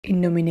In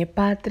nomine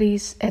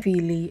Patris et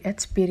Filii et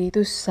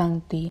Spiritus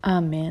Sancti.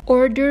 Amen.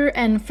 Order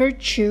and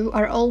virtue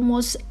are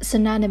almost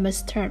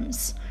synonymous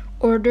terms.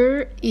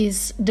 Order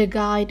is the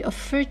guide of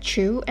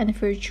virtue, and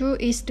virtue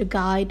is the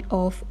guide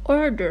of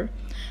order.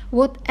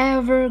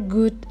 Whatever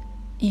good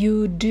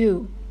you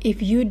do,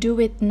 if you do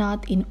it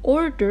not in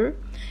order,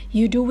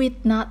 you do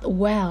it not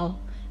well.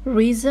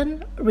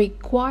 Reason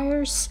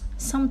requires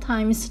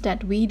sometimes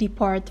that we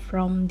depart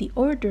from the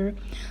order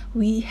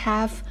we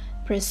have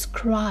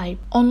prescribed,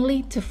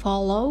 only to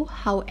follow,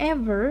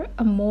 however,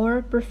 a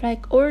more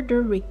perfect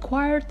order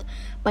required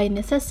by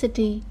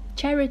necessity,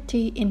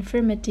 charity,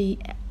 infirmity,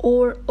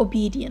 or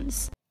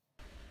obedience.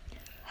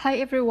 Hi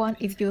everyone,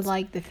 if you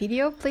like the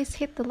video, please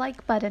hit the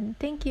like button.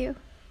 Thank you.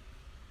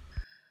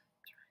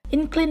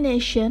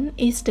 Inclination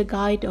is the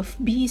guide of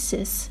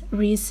beasts,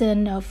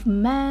 reason of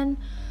man,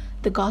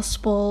 the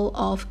gospel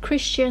of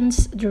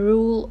Christians, the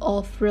rule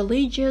of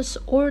religious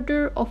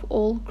order of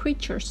all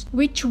creatures.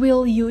 Which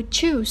will you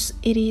choose?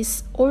 It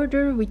is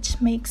order which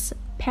makes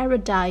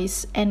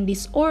paradise and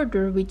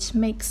disorder which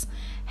makes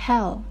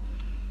hell.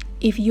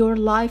 If your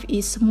life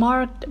is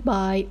marked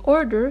by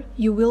order,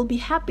 you will be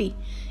happy.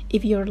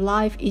 If your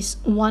life is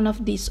one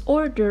of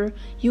disorder,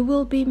 you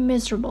will be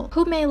miserable.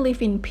 Who may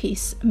live in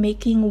peace,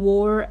 making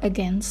war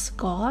against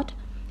God?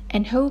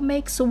 And who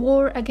makes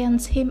war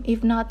against him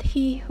if not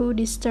he who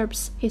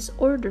disturbs his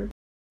order?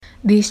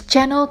 This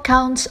channel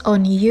counts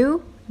on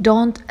you.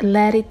 Don't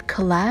let it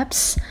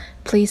collapse.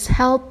 Please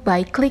help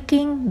by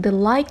clicking the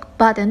like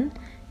button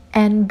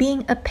and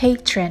being a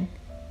patron.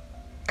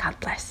 God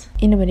bless.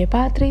 In nomine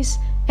Patris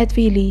et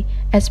Filii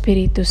et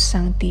Spiritus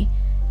Sancti.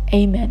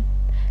 Amen.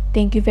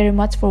 Thank you very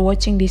much for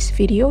watching this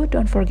video.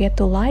 Don't forget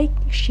to like,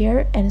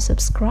 share, and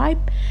subscribe,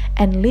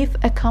 and leave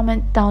a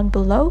comment down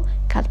below.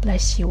 God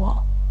bless you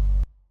all.